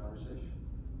interesting conversation.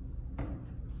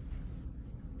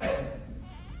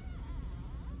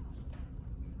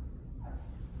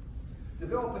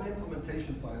 Develop an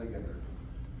implementation plan together.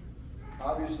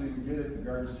 Obviously, we did it in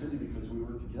Garden City because we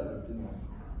were together, didn't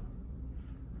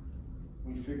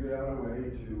we? We figured out a way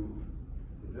to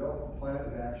develop a plan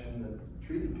of action that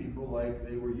treated people like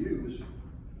they were used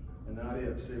and not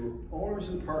its. They were owners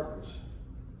and partners.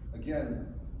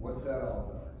 Again, what's that all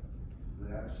about?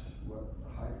 That's what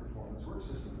a high-performance work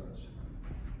system does.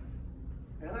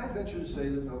 And I venture to say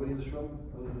that nobody in this room,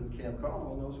 other than Cam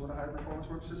Caldwell, knows what a high-performance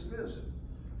work system is.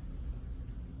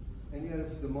 And yet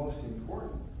it's the most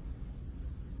important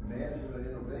management and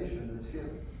innovation that's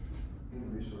hit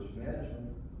human resource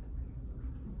management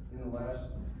in the last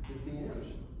 15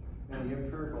 years. And the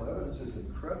empirical evidence is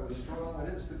incredibly strong,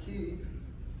 and it's the key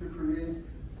to creating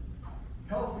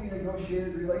healthy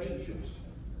negotiated relationships.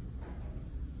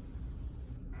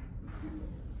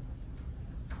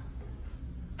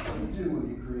 What do you do when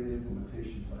you create an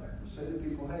implementation plan? You say to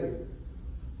people, hey,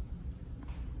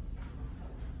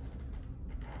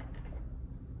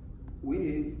 we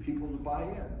need people to buy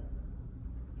in.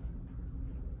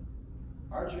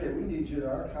 RJ, we need you to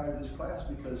archive this class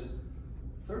because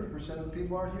 30% of the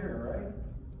people aren't here, right?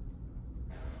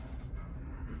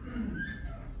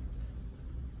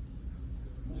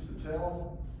 Ms.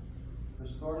 Patel,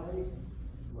 Ms. Thornley,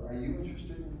 are you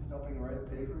interested in helping write a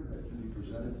paper that can be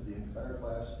presented to the entire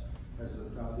class as the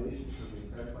foundation for the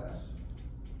entire class?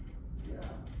 Yeah.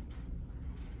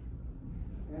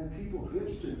 And people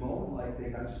bitched and moaned like they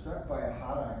got stuck by a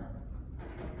hot iron.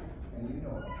 And you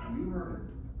know it. You heard it.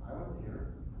 I wasn't here,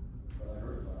 but I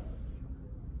heard about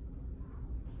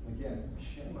it. Again,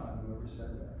 shame on whoever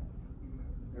said that.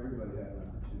 Everybody had an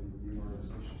opportunity to be an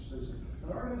organizational citizen. An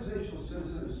organizational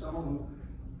citizen is someone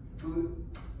who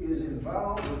is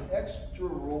involved with extra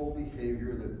role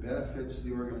behavior that benefits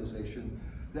the organization,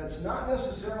 that's not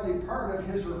necessarily part of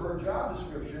his or her job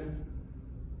description,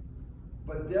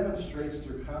 but demonstrates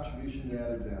their contribution to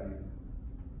added value.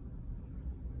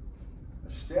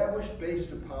 Established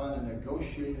based upon a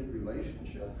negotiated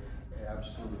relationship,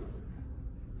 absolutely.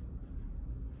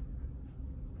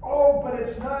 Oh, but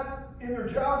it's not in their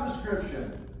job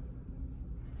description.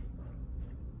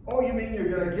 Oh, you mean you're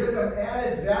going to give them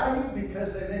added value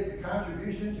because they make a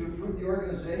contribution to improve the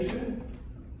organization?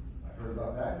 I've heard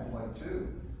about that complaint too.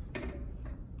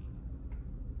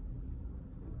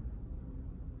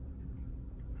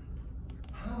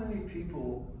 How many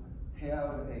people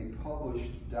have a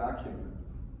published document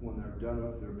when they're done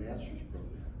with their master's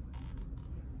program?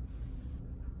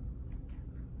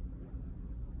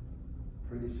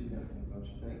 Pretty significant, don't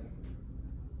you think?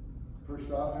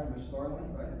 First author, Ms. Thornley,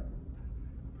 right?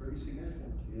 pretty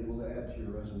significant to be able to add to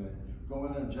your resume. Go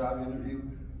in a job interview.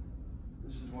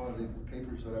 This is one of the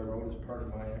papers that I wrote as part of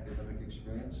my academic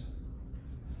experience.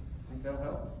 I think that'll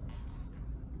help.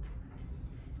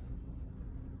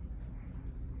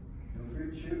 Feel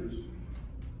free to choose.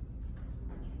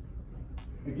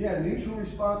 Again, mutual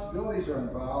responsibilities are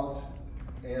involved,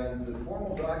 and the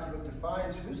formal document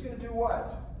defines who's going to do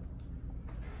what.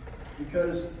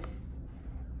 Because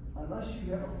unless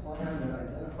you have a plan that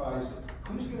identifies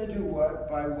who's going to do what,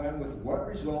 by when, with what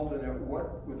result, and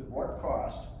with what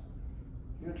cost,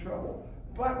 you're in trouble.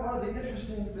 But one of the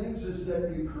interesting things is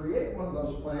that you create one of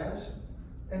those plans,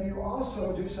 and you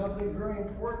also do something very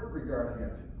important regarding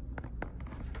it.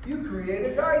 You create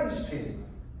a guidance team.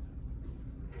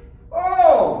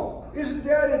 Oh, isn't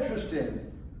that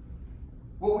interesting?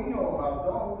 Well, we know about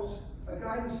those. A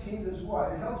guidance team does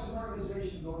what? It helps an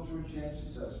organization go through change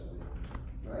successfully,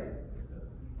 right?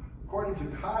 According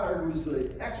to Cotter, who's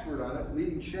the expert on it,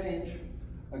 leading change,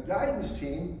 a guidance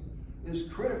team is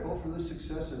critical for the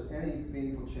success of any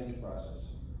meaningful change process.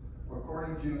 Or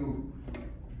according to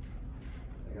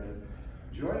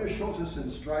Joyner, Schultes,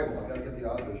 and Streibel, I gotta get the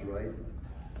authors right,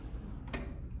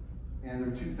 and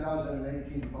their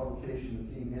 2018 publication,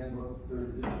 The Team Handbook,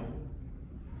 3rd edition.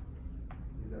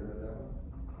 You guys read that one?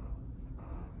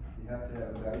 You have to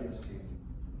have a guidance team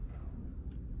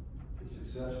to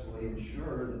successfully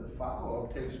ensure that the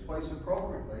follow-up takes place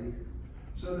appropriately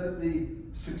so that the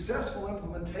successful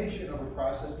implementation of a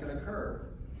process can occur.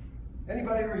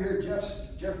 Anybody ever hear Jeff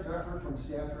Pfeffer from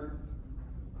Stanford?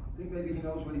 I think maybe he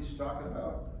knows what he's talking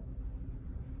about.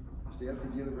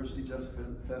 Stanford University, Jeff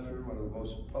Pfeffer, one of the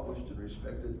most published and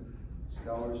respected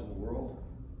scholars in the world.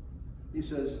 He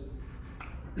says,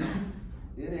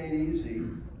 it ain't easy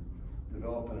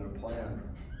developing a plan,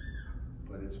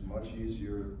 but it's much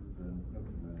easier than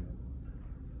implementing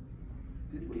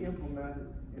it. Did we implement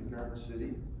it in Garden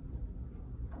City?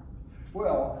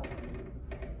 Well,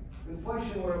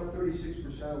 inflation went up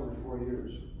 36% over 4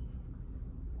 years.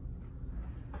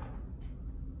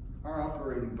 Our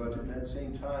operating budget at that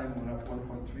same time went up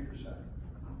 1.3%.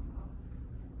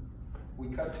 We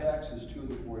cut taxes 2 of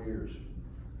the 4 years.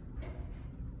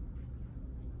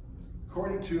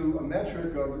 According to a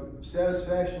metric of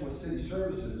satisfaction with city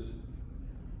services,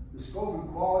 the scope and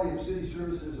quality of city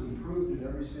services improved in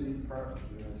every city department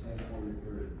during the same 4-year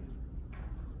period.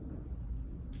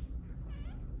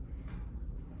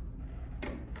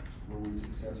 Were we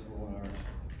successful in our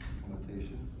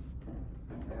implementation?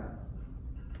 Yeah.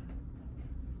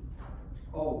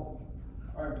 Oh,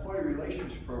 our employee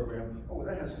relations program,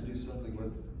 that has to do something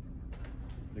with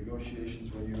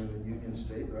negotiations when you're in a union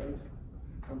state, right?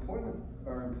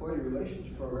 Our employee relations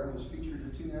program was featured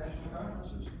at 2 national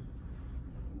conferences,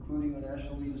 including the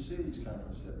National League of Cities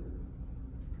conference that year.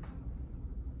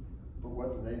 But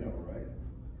what do they know, right?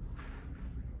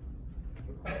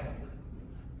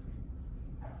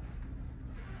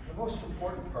 The most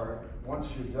important part,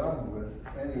 once you're done with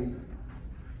any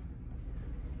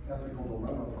ethical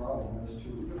dilemma problem, is to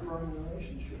reaffirm the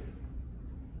relationship.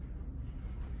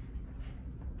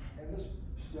 And this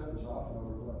step is often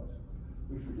overlooked.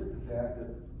 We forget the fact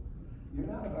that you're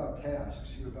not about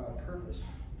tasks, you're about purpose,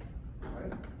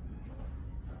 right?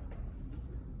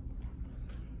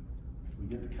 We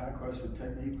get the conquest of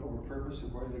technique over purpose,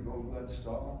 according to Goldblatt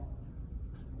Stahl.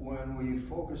 When we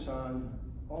focus on,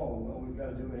 we've got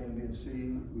to do A and B and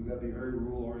C, we've got to be very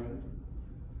rule-oriented.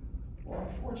 Well,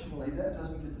 unfortunately, that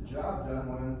doesn't get the job done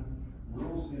when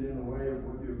rules get in the way of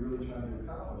what you're really trying to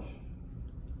accomplish.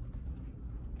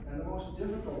 And the most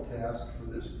difficult task for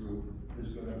this group is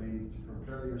going to be to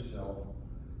prepare yourself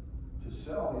to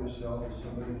sell yourself as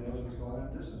somebody who knows what's going on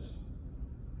in business.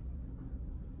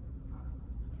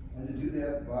 And to do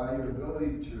that by your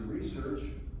ability to research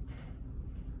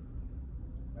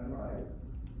and write.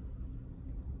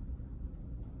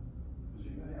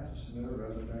 Because you're going to have to submit a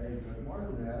resume, but more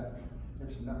than that,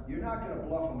 you're not going to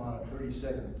bluff them on a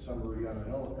 30-second summary on an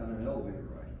elevator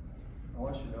ride. I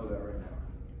want you to know that right now.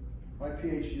 My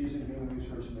PhD is in human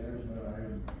resource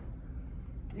management.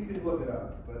 You can look it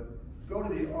up, but go to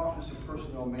the Office of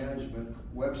Personnel Management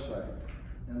website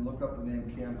and look up the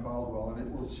name Cam Caldwell, and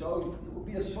it will show you, it will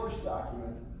be a source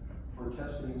document for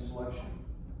testing and selection.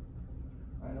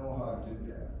 I know how to do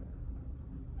that.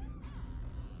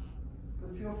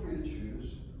 But feel free to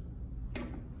choose.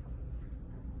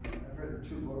 I've written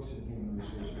 2 books in human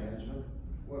resource management.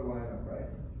 What do I know, right?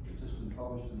 They've just been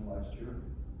published in the last year.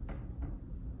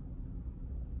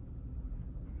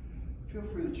 Feel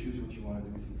free to choose what you want to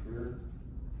do with your career.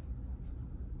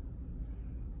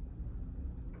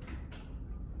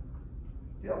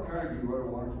 Dale Carnegie wrote a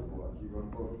wonderful book. He wrote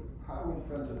a book, How to Win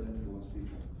Friends and Influence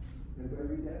People. Anybody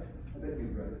read that? I bet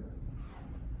you've read it.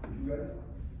 Have you read it?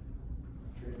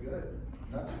 Okay, good.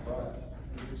 Not surprised.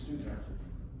 You're a good student.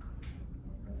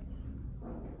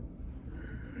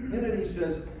 In it he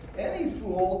says, any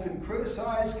fool can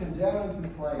criticize, condemn, and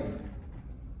complain.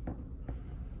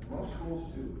 And most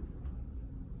fools do.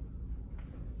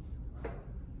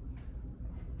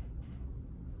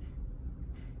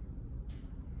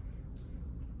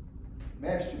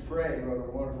 Max Dupre wrote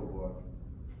a wonderful book.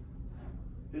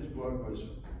 His book was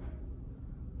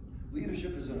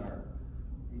Leadership is an Art.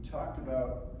 He talked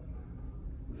about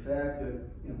the fact that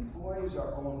employees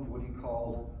are owned what he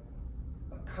called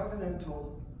a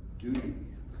covenantal duty.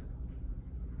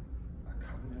 A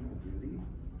covenantal duty?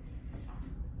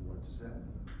 What does that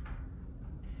mean?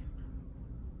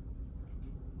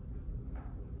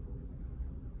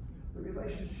 The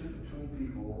relationship between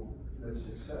people that's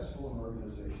successful in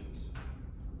organizations.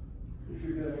 If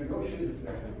you're going to negotiate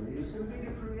effectively, it's going to be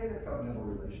to create a covenantal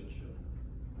relationship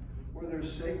where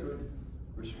there's sacred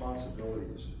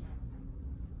responsibilities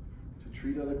to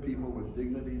treat other people with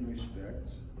dignity and respect,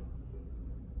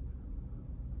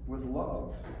 with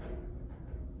love.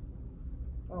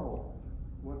 Oh,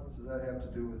 what does that have to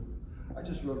do with? I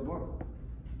just wrote a book,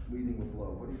 Leading with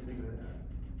Love. What do you think of that?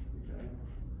 Okay.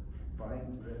 Buy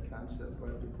into that concept by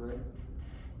Dupre?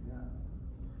 Yeah.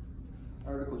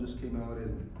 Article just came out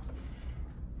in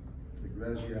the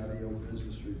Graziadio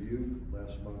Business Review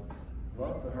last month.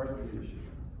 Love the Heart of Leadership.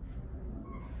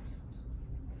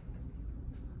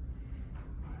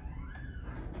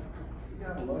 You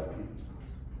gotta love people.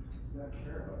 You gotta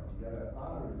care about them. You gotta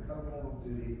honor the covenantal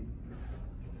duty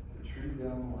to treat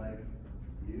them like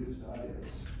U's, not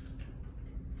is.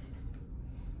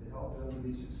 To help them to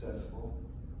be successful.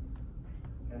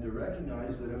 And to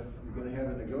recognize that if you're going to have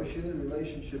a negotiated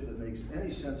relationship that makes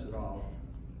any sense at all,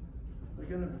 there's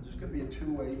going to be a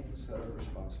two-way set of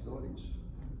responsibilities.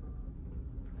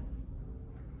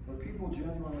 Where people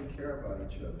genuinely care about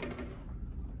each other.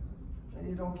 And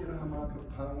you don't get hung up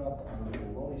on the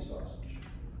bologna sausage.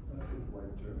 That's a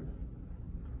white term.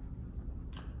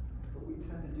 But we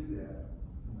tend to do that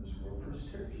in this world,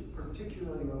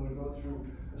 particularly when we go through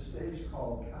a stage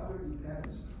called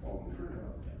counterdependence. Oh, we've heard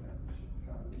about that.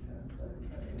 Counterdependence. I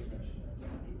think I may mention that.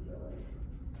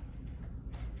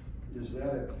 Is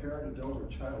that a parent, adult, or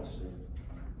child state?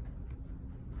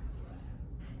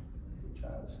 It's a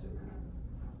child state.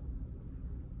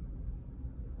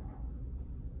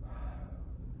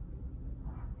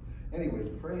 Anyway,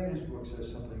 Dupre in his book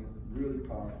says something really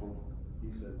powerful. He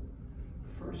said,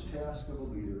 the first task of a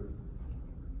leader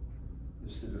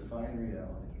is to define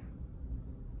reality.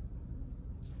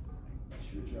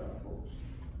 That's your job, folks.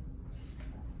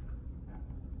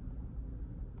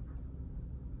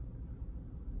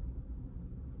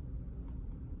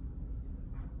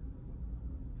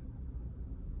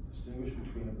 Distinguish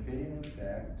between opinion and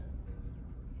fact.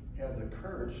 Have the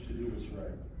courage to do what's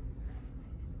right.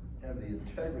 Have the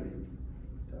integrity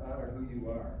to honor who you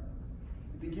are.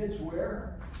 It begins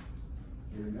where?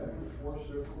 You remember the 4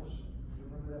 circles? You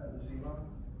remember that in the Zima?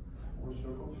 4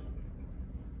 circles?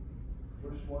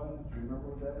 First one, do you remember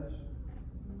what that is?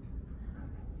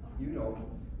 You know,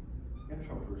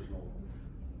 intrapersonal.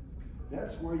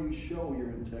 That's where you show your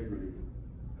integrity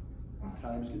when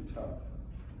times get tough.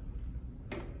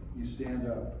 You stand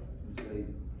up and say,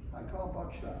 I call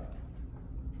buckshot.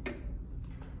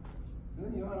 And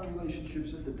then you honor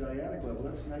relationships at the dyadic level.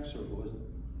 That's the next circle, isn't it?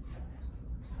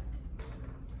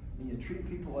 And you treat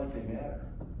people like they matter.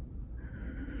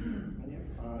 And you're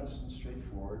honest and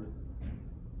straightforward.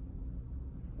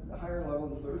 And the higher level,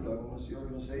 the 3rd level, is the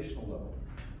organizational level.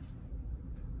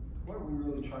 What are we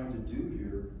really trying to do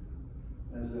here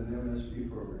as an MSB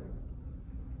program?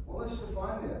 Well, let's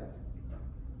define that.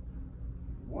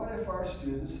 What if our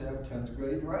students have 10th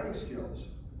grade writing skills?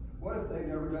 What if they've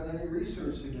never done any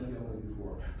research significantly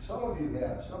before? Some of you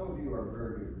have. Some of you are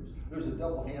very good. There's a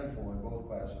double handful in both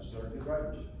classes, so they're good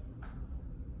writers.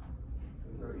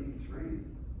 If there are 83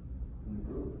 in the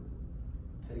group,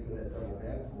 take that double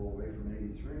handful away from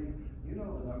 83, you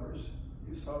know the numbers.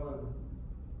 You saw the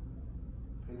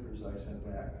papers I sent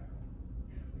back.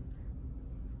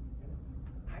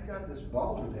 I got this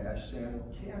balderdash saying,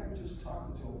 Cam, you're just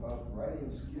talking to him about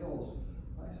writing skills.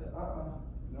 I said,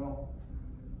 no.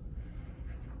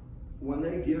 When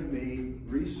they give me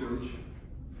research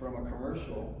from a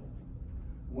commercial,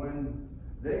 when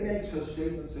they make such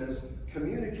statements as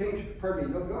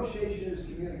negotiation is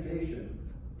communication.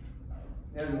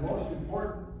 And the most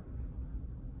important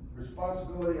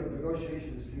responsibility of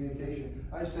negotiation is communication.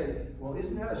 I say, well,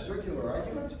 isn't that a circular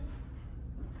argument?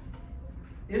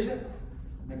 Isn't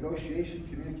negotiation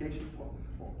communication? Well,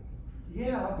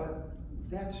 Yeah, but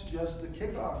that's just the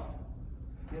kickoff.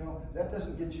 You know, that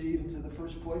doesn't get you even to the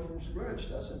first play from scrimmage,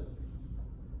 does it?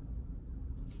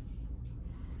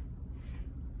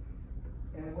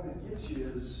 And what it gets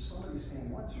you is somebody saying,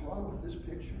 what's wrong with this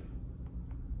picture?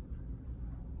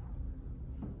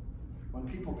 When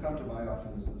people come to my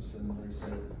office and they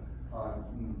say,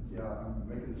 yeah, I'm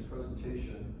making this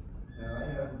presentation, and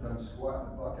I haven't done squat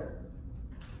and bucket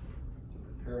to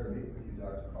prepare to meet with you,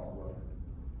 Dr. Caldwell.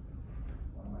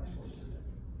 What am I supposed to do?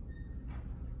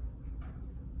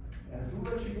 And who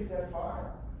let you get that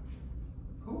far?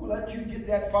 Who let you get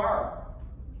that far?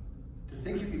 To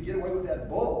think you could get away with that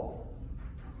bull?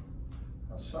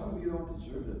 Now, some of you don't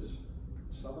deserve this.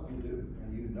 Some of you do,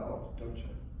 and you know it, don't you?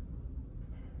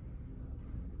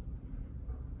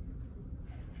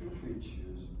 Feel free to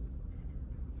choose.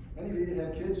 Any of you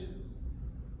have kids?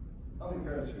 How many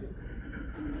parents here?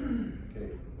 Okay.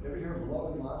 Ever hear of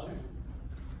love and logic?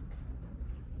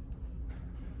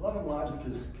 Love and logic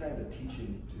is kind of a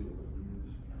teaching tool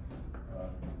that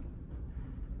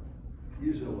we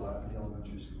use it a lot in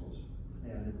elementary schools.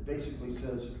 And it basically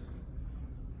says,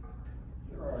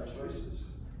 there are choices.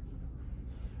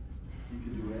 You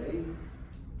can do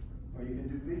A, or you can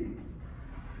do B.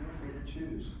 Feel free to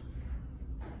choose.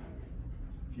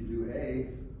 If you do A,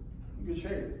 in good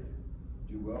shape.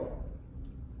 Do well,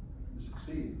 you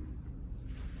succeed.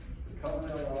 The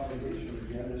covenantal obligation,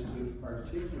 again, is to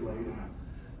articulate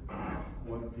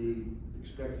what the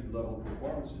expected level of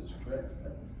performance is, correct?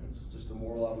 That's just a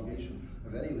moral obligation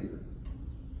of any leader.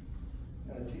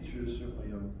 And a teacher is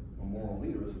certainly a moral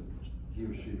leader, isn't he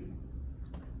or she?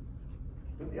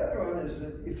 But the other one is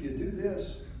that if you do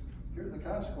this, here are the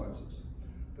consequences.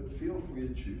 But feel free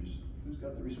to choose. Who's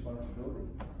got the responsibility?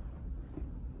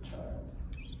 The child.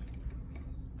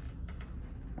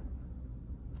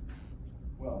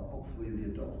 Well, hopefully the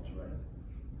adults, right?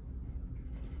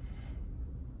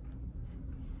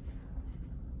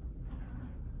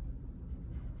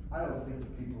 I don't think the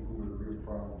people who are the real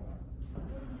problem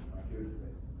are here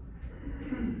today.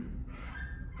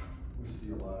 We see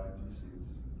a lot of empty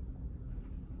seats.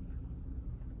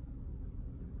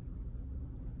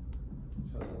 It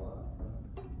says a lot.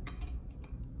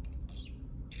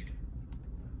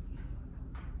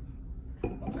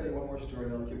 I'll tell you one more story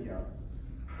and I'll kick you out.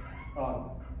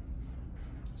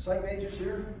 Psych majors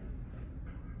here?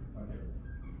 Okay.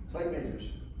 Psych majors.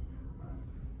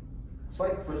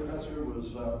 Psych professor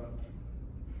was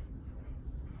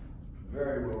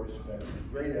very well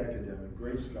respected, great academic,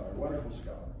 great scholar, wonderful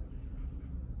scholar.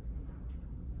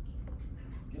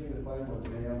 Giving the final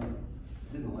exam,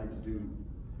 didn't like to do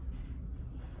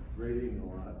grading a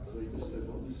lot, so he just said,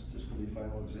 well, this is just going to be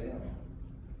final exam.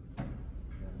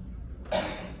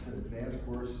 It's an advanced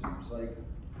course in psych.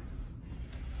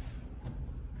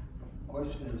 The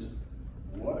question is,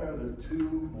 what are the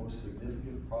two most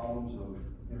significant problems of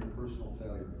interpersonal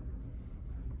failure?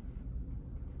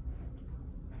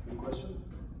 Good question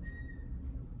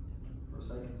for a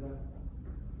psych exam?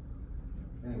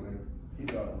 Anyway, he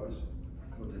thought it was.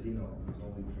 What did he know? He was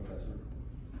only a professor.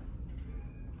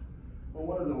 Well,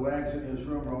 one of the wags in his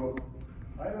room wrote,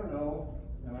 I don't know,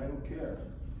 and I don't care.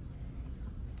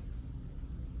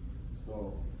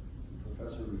 So, the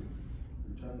professor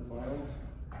returned the files.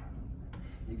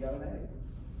 He got an A.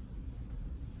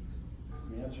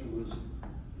 The answer was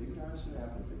ignorance and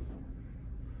apathy.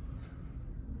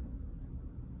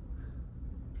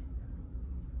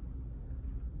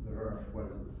 There are, what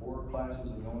is it, 4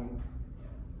 classes of knowing?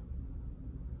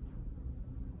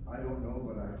 I don't know,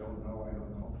 but I don't know, I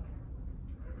don't know.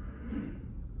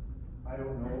 I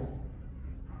don't know,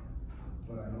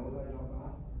 but I know that I don't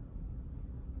know.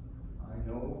 I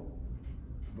know,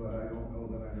 but I don't know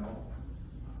that I know.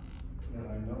 And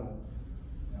I know,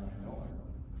 and I know I know.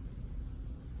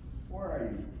 Where are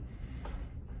you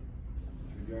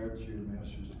with regard to your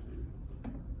master's degree?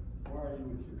 Where are you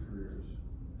with your careers?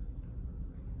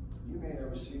 You may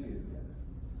never see me again.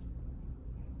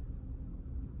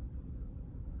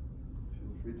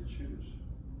 Feel free to choose.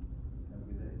 Have a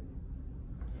good day.